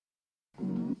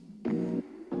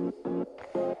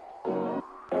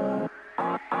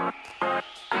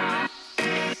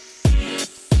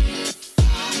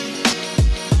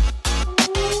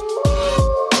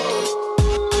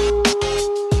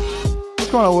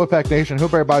going on, Wolfpack Nation?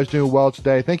 Hope everybody's doing well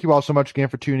today. Thank you all so much again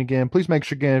for tuning in. Please make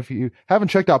sure again, if you haven't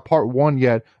checked out part 1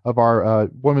 yet of our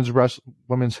women's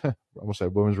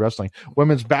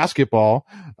basketball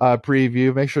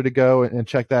preview, make sure to go and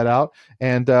check that out.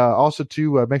 And also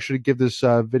to make sure to give this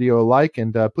video a like,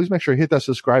 and please make sure to hit that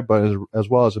subscribe button as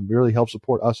well, as it really helps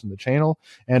support us in the channel.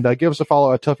 And give us a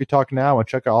follow at Tuffy Talk now, and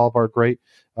check out all of our great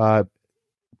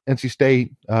NC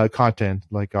State content,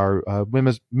 like our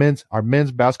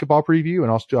men's basketball preview,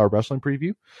 and also our wrestling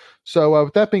preview. So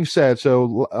with that being said,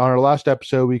 so on our last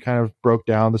episode, we kind of broke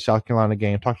down the South Carolina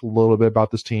game, talked a little bit about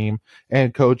this team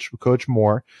and Coach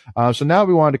Moore. So now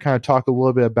we wanted to kind of talk a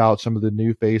little bit about some of the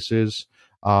new faces,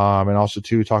 and also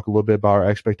to talk a little bit about our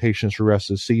expectations for the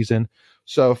rest of the season.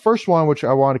 So first one, which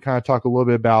I want to kind of talk a little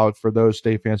bit about for those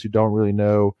State fans who don't really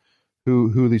know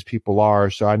who these people are.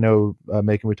 So I know,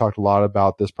 Macon, we talked a lot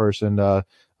about this person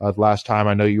last time.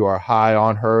 I know you are high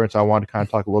on her, and so I wanted to kind of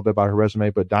talk a little bit about her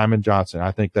resume. But Diamond Johnson, I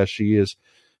think that she is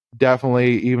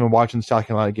definitely, even watching the South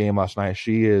Carolina game last night,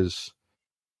 she is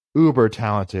uber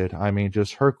talented. I mean,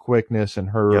 just her quickness and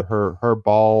her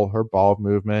ball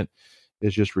movement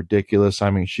is just ridiculous. I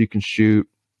mean, she can shoot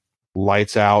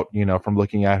lights out, from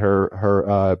looking at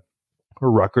her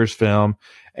Rutgers film.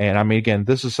 And I mean, again,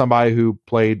 this is somebody who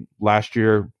played last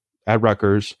year at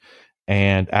Rutgers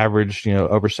and averaged,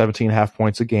 over 17.5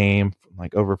 points a game,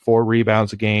 like over 4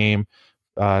 rebounds a game,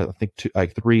 I think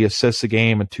 3 assists a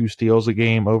game and 2 steals a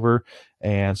game over.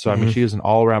 And so, I mean, she is an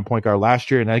all around point guard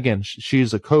last year. And again,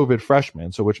 she's a COVID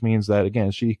freshman. So, which means that,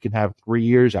 again, she can have 3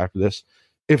 years after this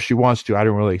if she wants to. I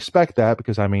don't really expect that,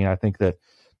 because I mean, I think that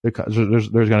there's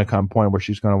going to come a point where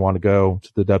she's going to want to go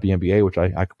to the WNBA, which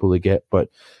I completely get. But,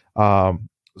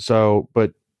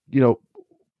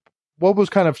 what was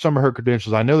kind of some of her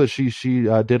credentials? I know that she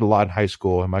did a lot in high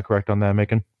school. Am I correct on that,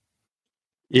 Macon?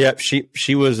 Yeah,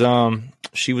 she was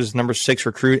number 6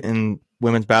 recruit in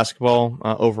women's basketball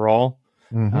overall.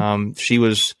 She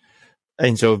was,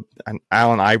 and so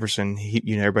Allen Iverson,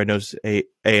 everybody knows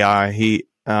AI. He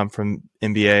from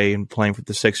NBA and playing for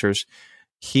the Sixers.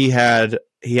 He has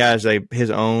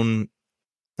his own,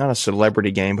 not a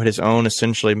celebrity game, but his own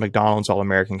essentially McDonald's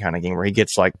All-American kind of game where he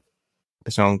gets like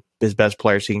his best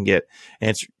players he can get. And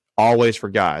it's always for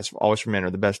guys, always for men, or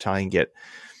the best talent he can get.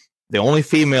 The only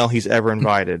female he's ever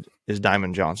invited is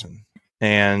Diamond Johnson.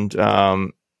 And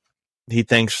he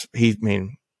thinks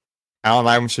Allen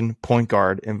Iverson, point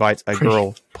guard, invites a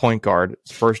girl point guard,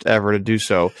 first ever to do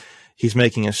so. He's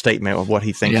making a statement of what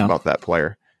he thinks about that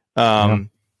player.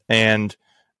 And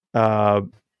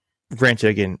granted,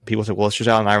 again, people say, well, it's just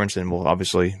Allen Iverson. Well,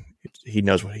 obviously he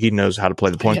knows how to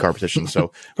play the point guard position.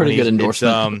 So pretty good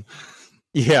endorsement.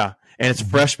 And it's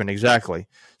freshman. Exactly.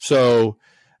 So,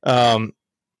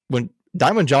 when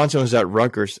Diamond Johnson was at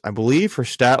Rutgers, I believe her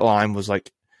stat line was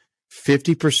like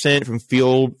 50% from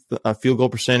field goal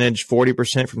percentage,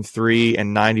 40% from 3,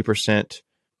 and 90%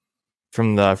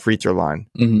 from the free throw line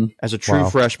as a true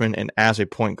freshman and as a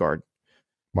point guard.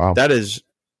 Wow. That is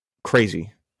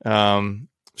crazy.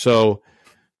 So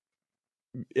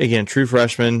again, true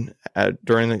freshman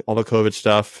during all the COVID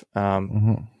stuff.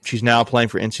 She's now playing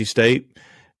for NC State.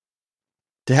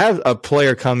 To have a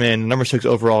player come in, number 6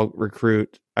 overall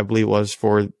recruit, I believe was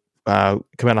for coming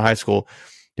out of high school,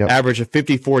 average of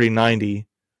 50, 40, 90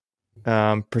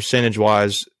 percentage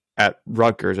wise at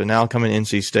Rutgers, and now coming to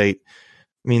NC State.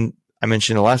 I mean, I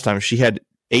mentioned the last time she had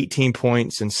 18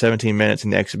 points in 17 minutes in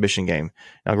the exhibition game.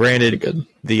 Now, granted,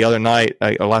 the other night,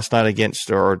 last night against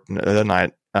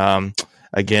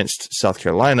South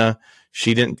Carolina,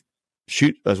 she didn't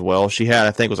shoot as well. She had,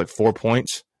 I think, it was like 4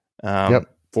 points,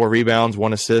 4 rebounds,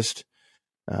 1 assist.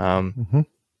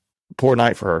 Poor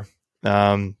night for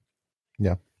her.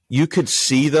 You could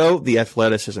see, though, the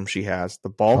athleticism she has, the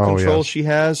ball control she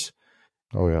has.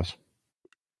 Oh yes,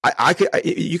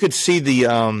 you could see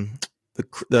the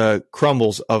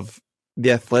crumbles of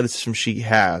the athleticism she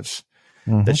has.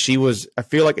 That she was, I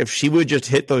feel like if she would just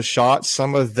hit those shots,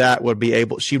 some of that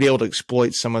she'd be able to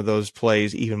exploit some of those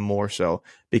plays even more so,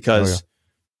 because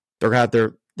they're going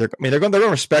to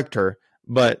respect her,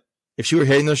 but if she were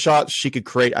hitting those shots, she could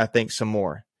create, I think, some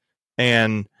more.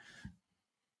 And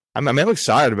I'm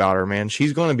excited about her, man.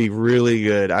 She's going to be really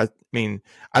good. I think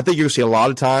you're going to see a lot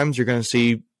of times, you're going to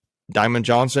see Diamond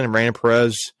Johnson and Raina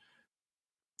Perez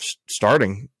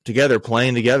starting together,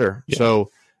 playing together. So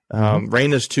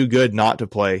Raina's too good not to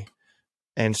play.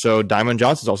 And so Diamond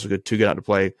Johnson's also too good not to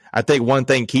play. I think one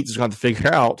thing Keats is going to have to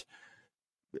figure out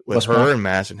with her and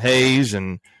Madison Hayes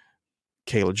and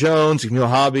Kayla Jones, Camille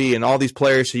Hobby, and all these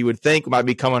players who you would think might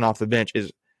be coming off the bench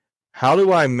is, how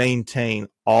do I maintain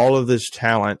all of this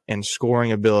talent and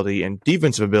scoring ability and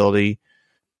defensive ability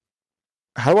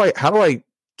how do I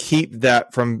keep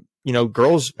that from,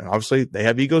 girls, and obviously they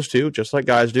have egos too, just like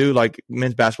guys do, like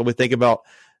men's basketball. We think about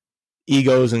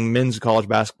egos in men's college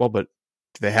basketball, but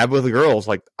they have with the girls.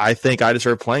 Like, I think I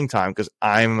deserve playing time because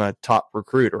I'm a top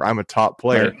recruit or I'm a top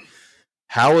player. Right.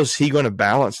 How is he going to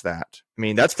balance that? I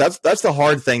mean, that's the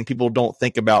hard thing people don't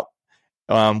think about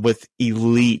with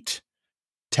elite,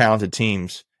 talented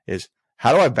teams is,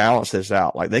 how do I balance this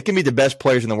out? Like, they can be the best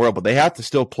players in the world, but they have to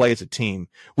still play as a team.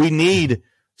 We need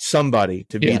somebody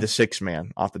to be the sixth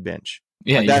man off the bench.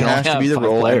 Yeah, that has to be the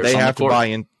role, and they have to buy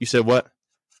in. You said what?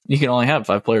 You can only have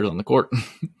 5 players on the court.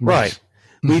 Right.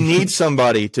 We need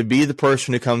somebody to be the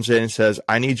person who comes in and says,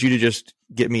 I need you to just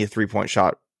get me a 3-point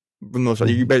shot. I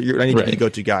need you to go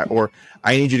to guy, or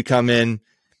I need you to come in,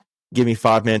 give me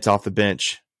 5 minutes off the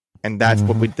bench. And that's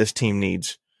what this team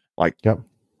needs. Like,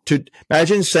 to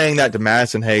imagine saying that to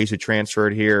Madison Hayes, who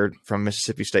transferred here from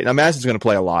Mississippi State. Now, Madison's going to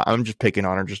play a lot. I'm just picking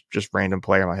on her, just random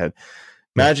player in my head.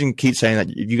 Imagine Keith saying that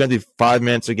you're going to do 5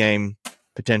 minutes a game,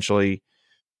 potentially,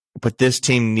 but this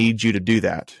team needs you to do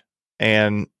that.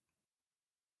 And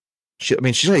she's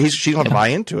going to have to buy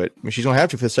into it. I mean, she's going to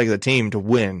have to for the sake of the team to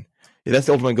win. That's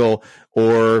the ultimate goal.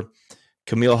 Or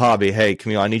Camille Hobby, hey,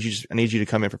 Camille, I need you to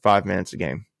come in for 5 minutes a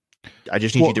game. I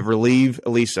just need you to relieve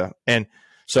Elisa. And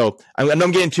so I know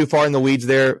I'm getting too far in the weeds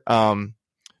there. But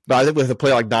I think with a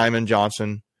player like Diamond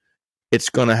Johnson, it's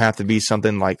going to have to be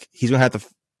something like he's going to have to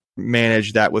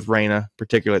manage that with Raina,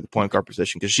 particularly at the point guard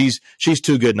position, because she's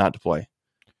too good not to play.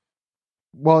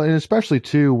 Well, and especially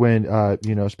too when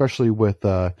especially with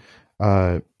you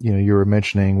were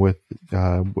mentioning with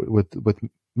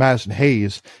Madison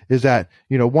Hayes, is that,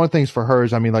 one of the things for her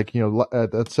is, I mean, like,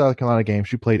 at the South Carolina game,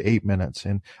 she played 8 minutes.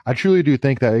 And I truly do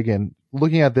think that, again,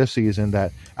 looking at this season,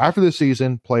 that after this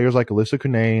season, players like Alyssa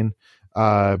Cunane,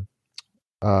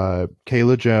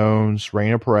 Kayla Jones,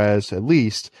 Raina Perez, at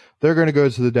least, they're going to go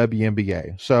to the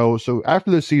WNBA. So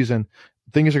after this season,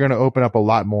 things are going to open up a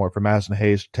lot more for Madison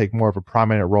Hayes to take more of a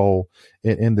prominent role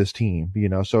in this team,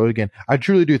 So again, I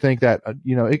truly do think that,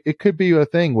 it could be a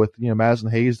thing with, Madison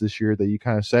Hayes this year that you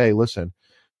kind of say, listen,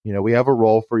 we have a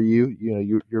role for you.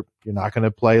 You're not going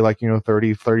to play like,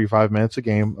 30, 35 minutes a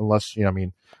game unless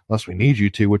we need you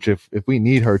to, which if we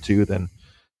need her to, then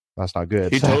that's not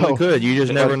good. You totally could. You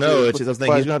just never know. It's just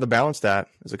thing. He's going to have to balance that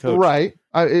as a coach. Right.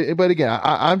 But again,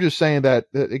 I'm just saying that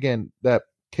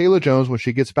Kayla Jones, when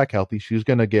she gets back healthy, she's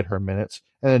going to get her minutes.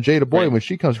 And then Jada Boyd, when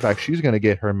she comes back, she's going to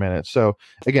get her minutes. So,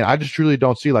 again, I just truly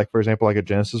don't see, like, for example, like a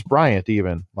Genesis Bryant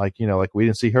even. Like, like we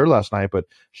didn't see her last night, but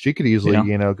she could easily,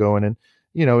 go in and,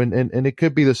 and it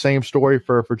could be the same story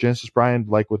for Genesis Bryant,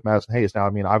 like with Madison Hayes. Now, I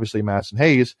mean, obviously Madison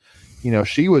Hayes,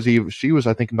 she was,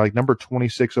 I think, like number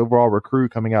 26 overall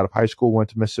recruit coming out of high school, went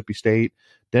to Mississippi State,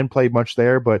 didn't play much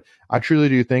there, but I truly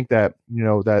do think that,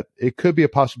 that it could be a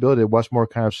possibility that Westmore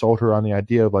kind of sold her on the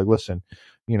idea of like, listen,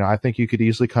 I think you could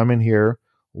easily come in here,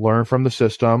 learn from the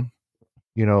system,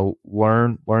 learn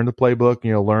the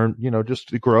playbook, learn, just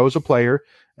to grow as a player.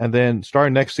 And then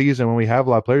starting next season, when we have a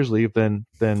lot of players leave, then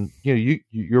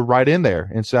you're right in there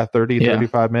into that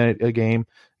 35 minute a game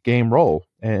role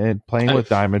and playing with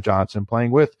Diamond Johnson,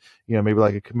 playing with, maybe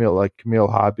like a Camille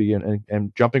Hobby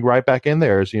and jumping right back in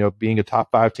there as, being a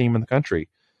top 5 team in the country.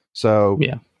 So,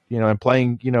 and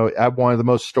playing, at one of the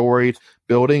most storied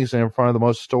buildings and in front of the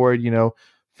most storied,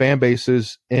 fan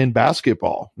bases in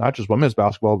basketball, not just women's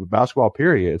basketball, but basketball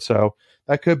period. So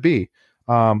that could be.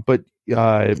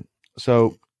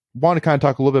 So want to kind of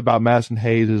talk a little bit about Madison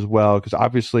Hayes as well, because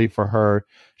obviously for her,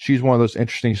 she's one of those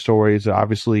interesting stories.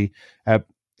 Obviously at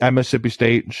Mississippi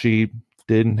State, she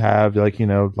didn't have like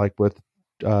with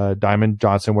Diamond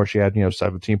Johnson, where she had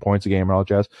 17 points a game and all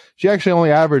jazz. She actually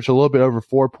only averaged a little bit over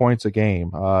 4 points a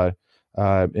game.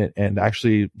 And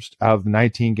actually, out of the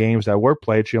 19 games that were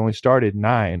played, she only started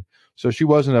 9. So she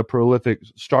wasn't a prolific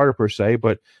starter per se,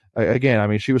 but again, I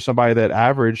mean, she was somebody that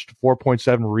averaged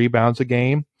 4.7 rebounds a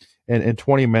game in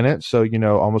 20 minutes. So,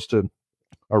 almost a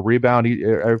rebound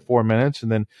every 4 minutes.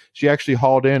 And then she actually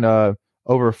hauled in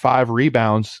over 5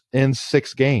 rebounds in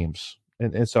 6 games.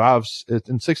 And so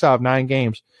in 6 out of 9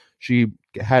 games, she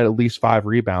had at least 5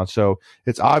 rebounds. So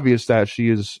it's obvious that she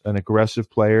is an aggressive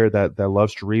player that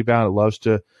loves to rebound, loves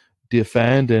to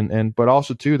defend, but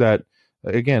also too that,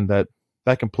 again, that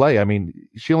can play. I mean,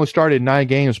 she only started 9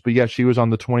 games, but yet she was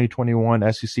on the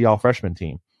 2021 SEC All Freshman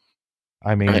team.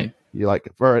 I mean, you like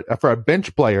for a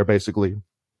bench player basically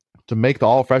to make the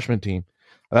All Freshman team,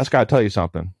 that's got to tell you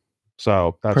something.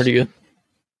 So that's pretty good.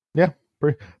 Yeah,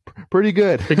 pretty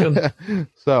good.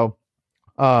 So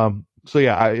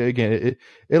yeah, again,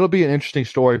 it'll be an interesting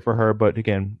story for her. But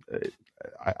again,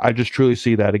 I just truly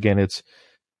see that again.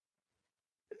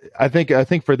 I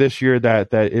think for this year that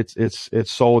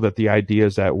it's sold that the idea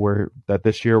is that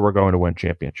this year we're going to win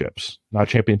championships, not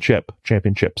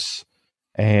championships.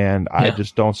 And I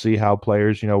just don't see how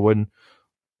players, wouldn't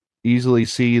easily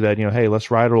see that, hey,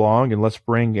 let's ride along and let's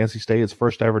bring NC State its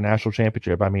first ever national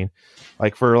championship. I mean,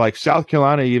 like for like South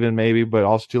Carolina even maybe, but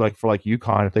also too like for like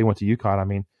UConn, if they went to UConn, I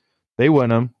mean, they win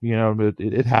them,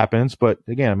 it happens. But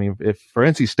again, I mean, if for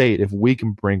NC State, if we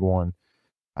can bring one,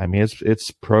 I mean,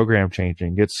 it's program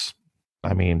changing.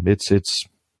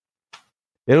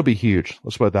 It'll be huge.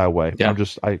 Let's put it that way. Yeah.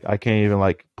 I can't even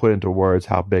like put into words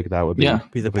how big that would be. Yeah.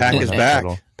 Be the Pack is back.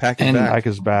 Pack is back. Pack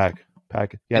is back.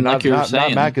 Yeah, and not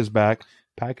Mac is back.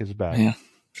 Pack is back. Yeah.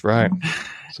 That's right.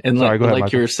 And Sorry, go ahead, like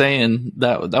Michael. you were saying,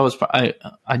 that was I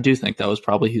do think that was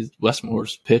probably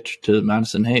Westmore's pitch to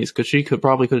Madison Hayes, because she could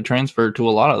have transferred to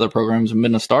a lot of other programs and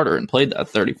been a starter and played that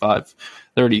 35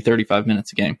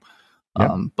 minutes a game.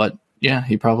 Yeah. But yeah,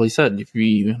 he probably said, if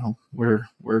we're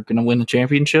going to win the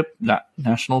championship, that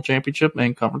national championship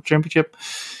and conference championship,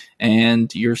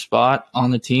 and your spot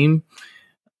on the team,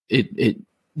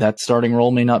 that starting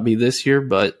role may not be this year,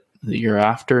 but the year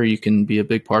after, you can be a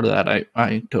big part of that.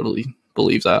 I totally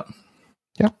believe that.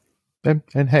 Yeah.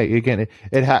 And hey, again,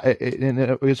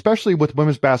 especially with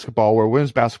women's basketball, where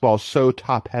women's basketball is so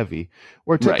top heavy,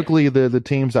 where typically the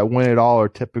teams that win it all are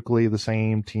typically the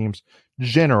same teams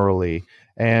generally.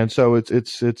 And so it's if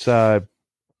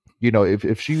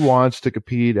she wants to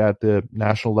compete at the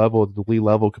national level, the league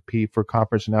level, compete for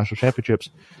conference and national championships,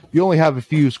 you only have a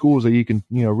few schools that you can,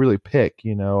 really pick,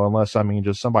 unless,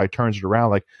 just somebody turns it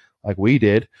around like we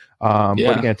did. But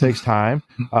again, it takes time.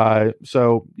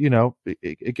 So,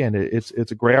 again,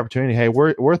 it's a great opportunity. Hey,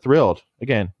 we're thrilled.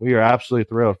 Again, we are absolutely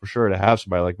thrilled for sure to have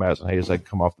somebody like Madison Hayes that can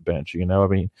come off the bench,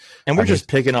 And we're just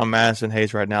picking on Madison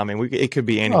Hayes right now. I mean, it could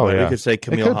be anybody. We could say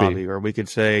Camille Hobby, or we could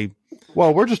say,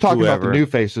 well, we're just talking whoever. about the new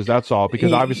faces. That's all,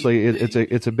 because obviously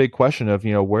it's a big question of,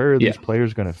 where are these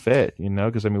players going to fit,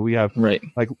 because we have,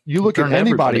 like, you look at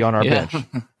anybody on our bench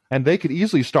and they could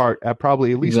easily start at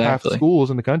probably at least half the schools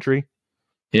in the country.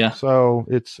 Yeah. So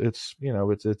it's you're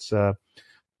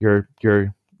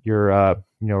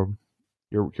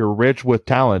rich with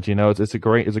talent, it's a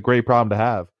great problem to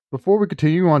have. Before we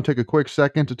continue, I want to take a quick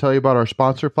second to tell you about our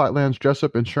sponsor, Flatlands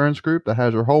Jessup Insurance Group, that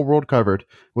has your whole world covered,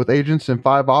 with agents in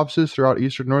 5 offices throughout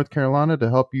Eastern North Carolina to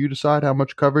help you decide how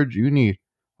much coverage you need,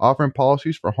 offering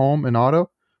policies for home and auto,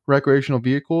 recreational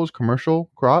vehicles, commercial,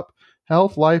 crop,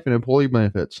 health, life, and employee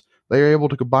benefits. They are able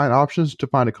to combine options to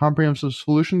find a comprehensive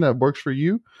solution that works for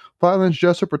you. Flatlands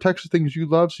Jessup protects the things you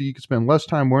love so you can spend less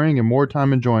time worrying and more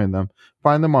time enjoying them.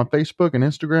 Find them on Facebook and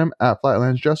Instagram at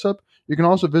Flatlands Jessup. You can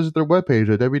also visit their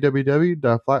webpage at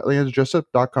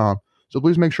www.flatlandsjessup.com. So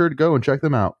please make sure to go and check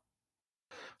them out.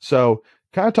 So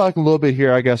kind of talking a little bit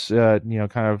here, I guess,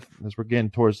 kind of as we're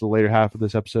getting towards the later half of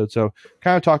this episode. So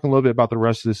kind of talking a little bit about the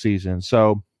rest of the season.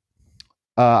 So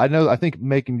I think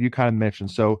making you kind of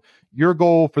mentioned, so your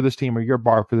goal for this team, or your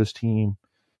bar for this team,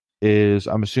 is,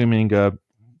 I'm assuming, a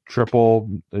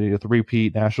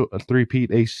three-peat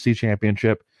ACC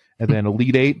championship, and then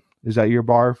Elite Eight. Is that your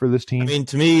bar for this team? I mean,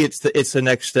 to me, it's the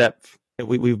next step.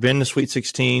 We've been to Sweet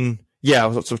 16.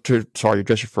 Yeah. So sorry,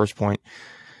 address your first point.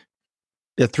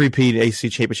 The three-peat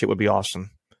ACC championship would be awesome.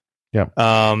 Yeah.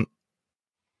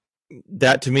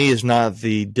 That to me is not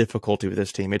the difficulty with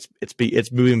this team.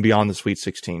 It's moving beyond the Sweet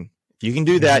 16. If you can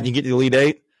do that and you get to the Elite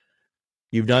Eight,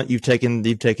 you've taken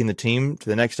the team to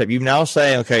the next step. You've now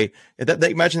saying, okay,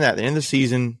 imagine that at the end of the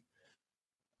season,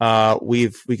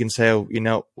 we can say,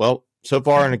 well, so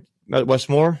far in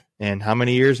Westmore, and how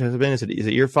many years has it been? Is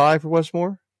it year 5 for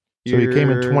Westmore? So he came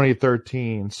in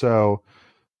 2013. So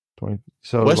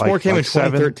Westmore came in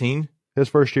 2013. His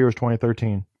first year was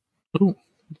 2013. Ooh.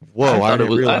 Whoa! I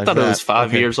thought it was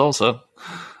 5 years also.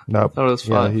 Nope. I thought it was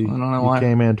 5. Yeah, I don't know why. He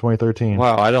came in 2013.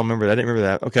 Wow, I don't remember that. I didn't remember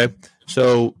that. Okay,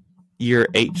 so year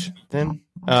 8 then.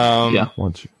 Yeah.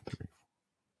 1, 2, 3.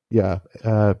 Yeah.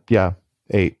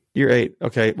 8. Year 8.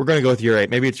 Okay, we're going to go with year 8.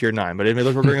 Maybe it's year 9, but we're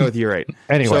going to go with year 8.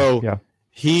 Anyway, so yeah.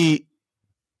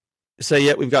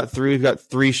 We've got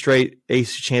 3 straight ACC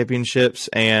championships,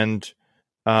 and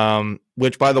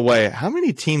which, by the way, how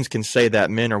many teams can say that,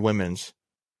 men or women's?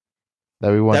 That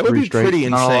would be straight. pretty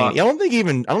insane. I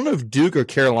don't know if Duke or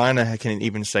Carolina can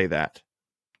even say that.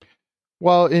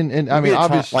 Well, and I mean,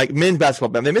 obviously, like men's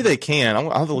basketball, maybe they can.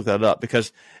 I'll have to look that up,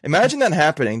 because imagine that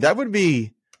happening. That'd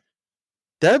be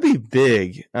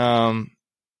big. Well,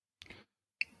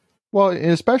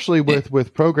 especially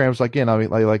with programs like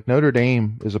like Notre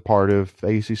Dame is a part of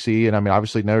ACC, and I mean,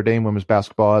 obviously Notre Dame women's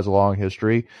basketball has a long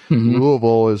history. Mm-hmm.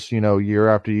 Louisville is year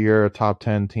after year a top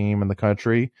 10 team in the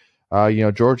country.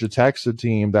 Georgia Tech's a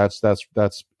team that's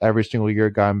every single year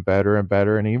gotten better and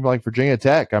better, and even like Virginia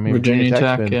Tech. I mean, Virginia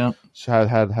Tech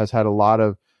has had a lot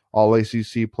of all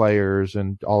ACC players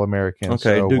and all Americans.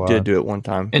 Okay, so, Duke did do it one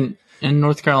time, and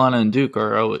North Carolina and Duke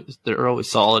are always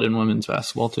solid in women's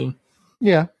basketball too.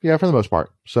 Yeah, for the most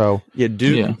part. So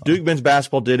Duke men's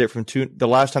basketball did it from the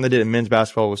last time they did it men's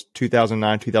basketball was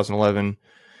 2009, 2011.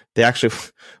 They actually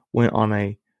went on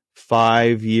a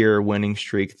 5-year winning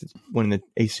streak, winning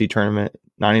the ACC tournament,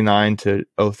 99 to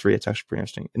 03. It's actually pretty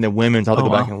interesting. And the women's, I'll have to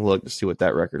go back and look to see what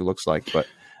that record looks like. But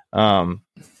I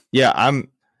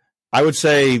would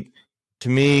say, to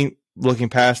me, looking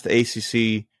past the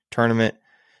ACC tournament,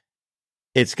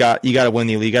 you got to win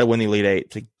the Elite Eight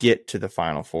to get to the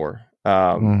Final Four.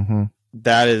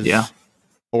 That is,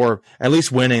 or at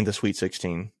least winning the Sweet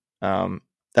 16.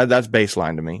 That's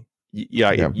baseline to me. You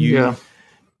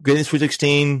getting the Sweet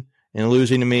 16 and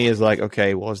losing to me is like,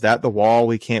 okay, well, is that the wall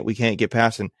we can't get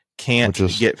past and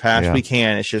get past? Yeah. We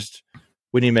can. It's just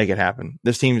we need to make it happen.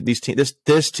 This team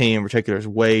in particular is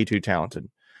way too talented.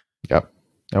 Yep.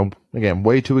 And again,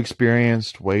 way too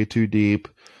experienced, way too deep.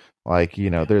 Like,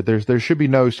 there should be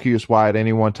no excuse why at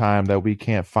any one time that we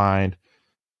can't find,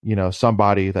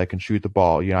 somebody that can shoot the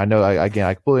ball. I know, I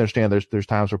completely understand there's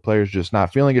times where players just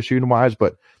not feeling it shooting wise,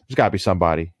 but there's got to be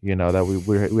somebody,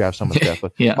 that we have so much depth.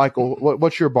 But yeah. Michael,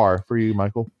 what's your bar for you,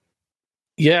 Michael?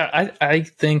 Yeah, I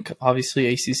think obviously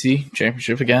ACC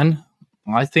championship again.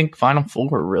 I think Final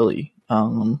Four really.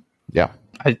 I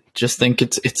just think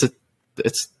it's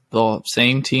the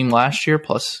same team last year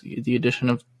plus the addition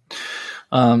of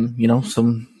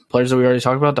some players that we already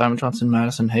talked about, Diamond Johnson,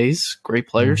 Madison Hayes, great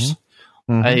players.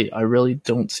 Mm-hmm. I really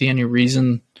don't see any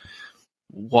reason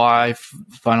why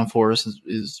Final Four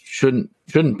shouldn't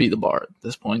be the bar at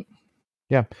this point.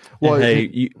 Yeah. Well,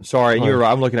 you're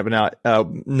right. I'm looking up it now.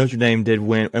 Notre Dame did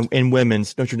win in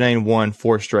women's. Notre Dame won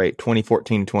 4 straight,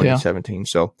 2014 to 2017. Yeah.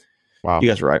 So, wow, you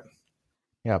guys are right.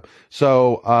 Yeah.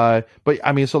 So,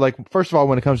 first of all,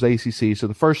 when it comes to ACC, so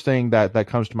the first thing that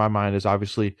comes to my mind is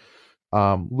obviously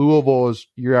Louisville is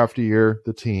year after year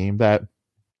the team that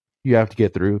you have to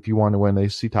get through if you want to win the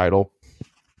ACC title.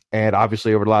 And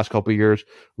obviously, over the last couple of years,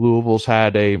 Louisville's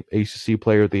had a ACC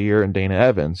Player of the Year in Dana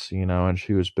Evans, and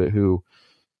she was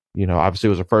obviously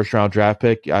was a first round draft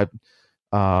pick. I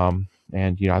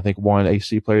think won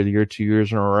ACC Player of the Year 2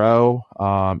 years in a row.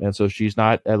 And so she's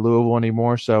not at Louisville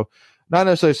anymore. So not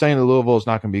necessarily saying that Louisville is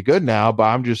not going to be good now, but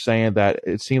I'm just saying that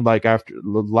it seemed like after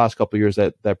the last couple of years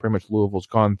that pretty much Louisville's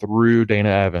gone through Dana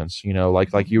Evans,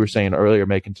 like you were saying earlier,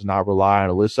 making to not rely on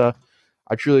Alyssa.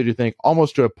 I truly do think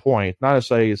almost to a point, not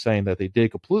necessarily saying that they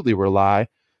did completely rely,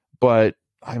 but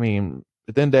I mean,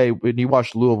 at the end of the day, when you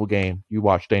watch the Louisville game, you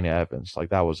watch Dana Evans.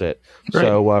 Like, that was it. Right.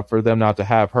 So for them not to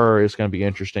have her, it's going to be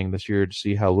interesting this year to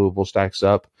see how Louisville stacks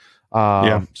up.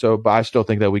 But I still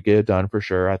think that we get it done for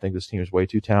sure. I think this team is way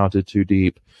too talented, too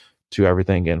deep, to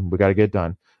everything, and we got to get it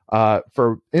done.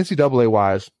 For NCAA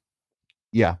wise,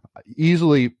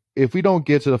 easily. If we don't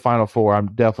get to the Final Four, I'm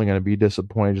definitely going to be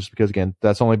disappointed just because, again,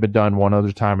 that's only been done one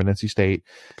other time in NC State.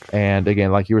 And, again,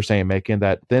 like you were saying, making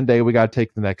that then day, we got to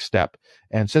take the next step.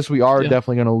 And since we are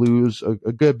definitely going to lose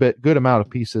a good amount of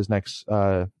pieces next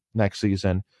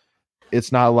season,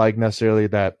 it's not like necessarily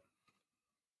that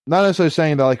 – not necessarily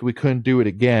saying that, like, we couldn't do it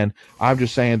again. I'm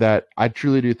just saying that I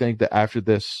truly do think that after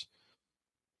this,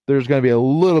 there's going to be a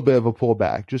little bit of a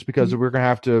pullback just because we're going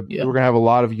to have a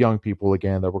lot of young people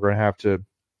again that we're going to have to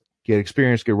get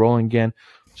experience, get rolling again.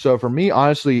 So for me,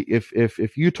 honestly,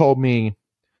 if you told me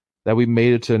that we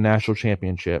made it to the national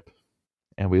championship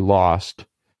and we lost,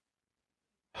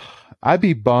 I'd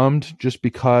be bummed just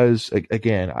because,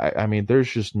 again, I mean,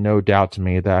 there's just no doubt to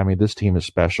me that, I mean, this team is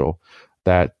special.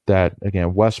 That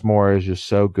again, Wes Moore is just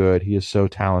so good. He is so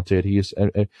talented. He is,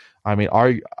 I mean,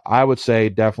 I would say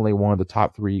definitely one of the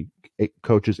top 3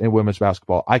 coaches in women's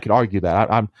basketball. I could argue that.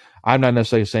 I'm not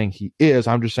necessarily saying he is.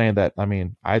 I'm just saying that. I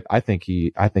mean, I think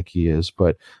he is.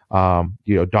 But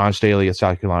Dawn Staley at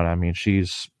South Carolina. I mean,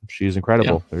 she's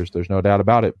incredible. Yeah. There's no doubt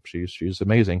about it. She's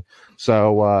amazing.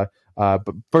 So,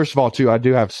 but first of all, too, I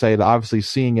do have to say that obviously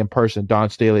seeing in person Dawn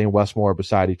Staley and Wes Moore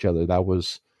beside each other, that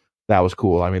was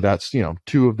cool. I mean, that's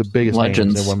 2 of the biggest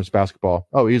legends names in women's basketball.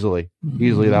 Oh, easily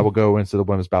that will go into the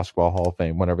Women's Basketball Hall of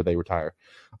Fame whenever they retire.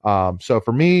 So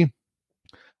for me,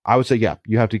 I would say,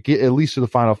 you have to get at least to the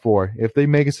Final Four. If they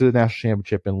make it to the national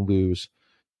championship and lose,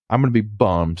 I'm going to be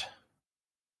bummed,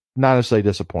 not necessarily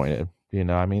disappointed.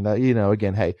 I mean,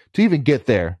 again, hey, to even get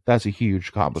there, that's a huge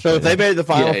accomplishment. So if they made the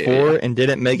Final Four and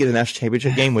didn't make it to the national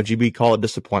championship game, would you call it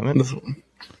disappointment?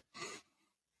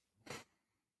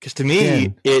 Because to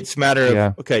me, it's a matter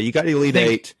of, okay, you got the Elite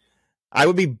Eight. I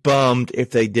would be bummed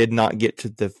if they did not get to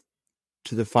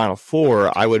the Final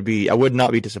Four. I would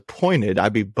not be disappointed.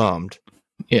 I'd be bummed.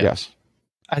 Yeah. Yes.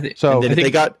 I think So and then if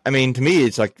they got, I mean, to me,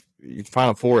 it's like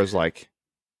Final Four is like,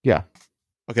 yeah,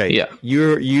 okay, yeah,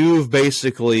 you've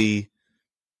basically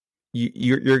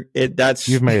that's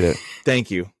you've made it.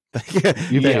 Thank you. You've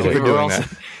made Thank you it. for doing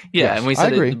that. Yeah, Yes, and we I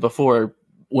said agree. it before.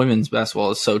 Women's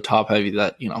basketball is so top heavy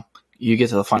that you get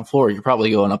to the Final Four, you're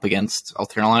probably going up against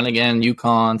South Carolina again,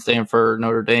 UConn, Stanford,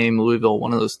 Notre Dame, Louisville,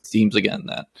 one of those teams again.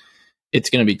 That it's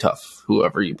going to be tough,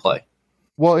 whoever you play.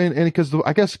 Well, and because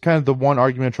I guess kind of the one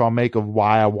argument I'll make of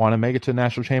why I want to make it to the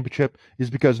national championship is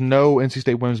because no NC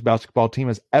State women's basketball team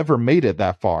has ever made it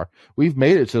that far. We've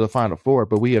made it to the Final Four,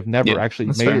 but we have never actually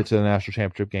made it to the national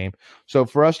championship game. So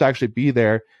for us to actually be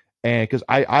there, and because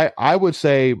I would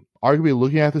say, arguably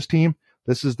looking at this team,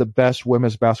 this is the best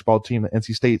women's basketball team that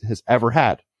NC State has ever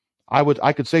had.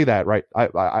 I could say that, right?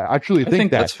 I truly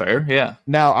think that. That's fair. Yeah.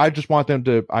 Now I just want them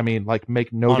to,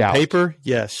 make no doubt. On paper,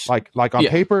 yes. Like on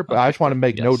paper, but I just want to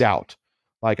make no doubt.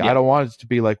 I don't want it to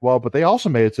be like, well, but they also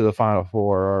made it to the Final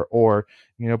Four, or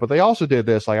but they also did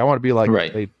this. Like I want to be like,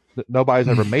 nobody's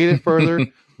ever made it further.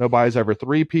 Nobody's ever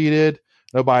three-peated.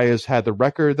 Nobody has had the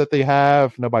record that they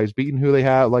have. Nobody's beaten who they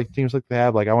have, like teams like they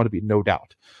have. Like I want to be no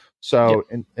doubt. So,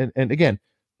 and again,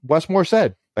 Westmore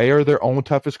said they are their own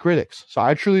toughest critics. So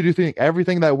I truly do think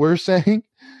everything that we're saying,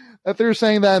 that they're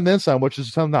saying that and then some, which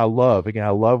is something I love. Again, I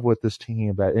love with this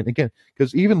team that, and again,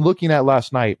 because even looking at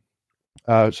last night,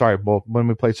 when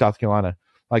we played South Carolina,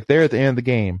 like there at the end of the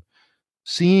game,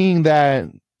 seeing that,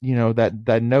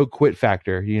 that no quit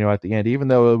factor, at the end, even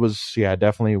though it was,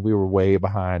 definitely we were way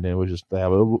behind and it was just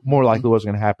more likely it wasn't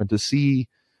going to happen, to see,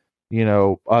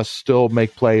 us still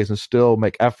make plays and still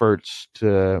make efforts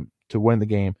to win the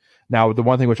game. Now, the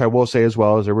one thing which I will say as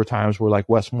well is there were times where like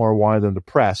Westmore wanted them to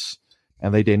press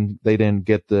and they didn't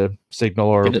get the signal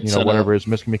or whatever is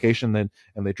miscommunication,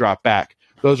 and they dropped back.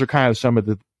 Those are kind of some of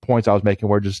the points I was making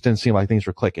where it just didn't seem like things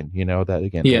were clicking. That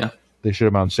again, they should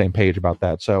have been on the same page about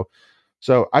that. So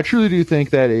I truly do think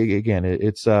that again,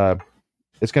 it's going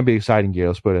to be an exciting year.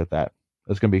 Let's put it at that.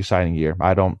 It's going to be an exciting year.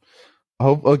 I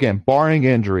hope, again, barring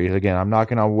injuries, again, I'm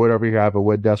knocking on wood over here. I have a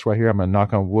wood desk right here. I'm going to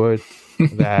knock on wood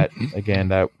that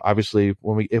obviously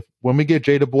when we get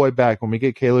Jada Boyd back, when we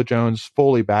get Kayla Jones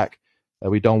fully back,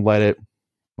 that we don't let it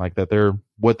like that. They're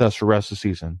with us for the rest of the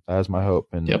season. That is my hope.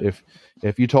 And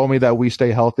if you told me that we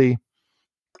stay healthy,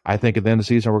 I think at the end of the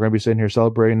season, we're going to be sitting here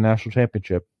celebrating the national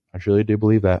championship. I truly do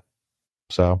believe that.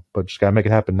 So, but just got to make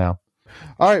it happen now.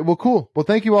 All right. Well, cool. Well,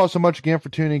 thank you all so much again for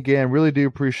tuning again. Really do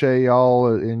appreciate y'all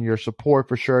and your support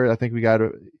for sure. I think we got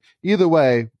to, either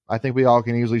way, I think we all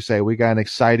can easily say we got an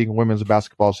exciting women's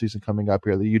basketball season coming up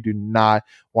here that you do not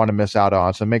want to miss out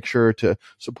on. So make sure to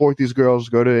support these girls.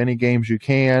 Go to any games you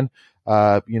can.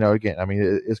 Again, I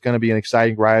mean, it's going to be an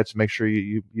exciting ride, so make sure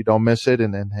you don't miss it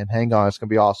and hang on. It's going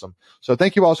to be awesome. So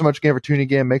thank you all so much again for tuning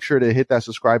in. Make sure to hit that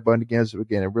subscribe button again. So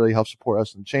again, it really helps support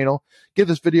us in the channel. Give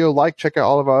this video a like, check out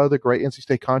all of our other great NC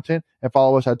State content, and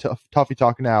follow us at Toffee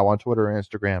Talk Now on Twitter and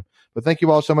Instagram. But thank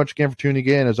you all so much again for tuning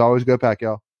in. As always, go Pack,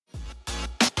 y'all.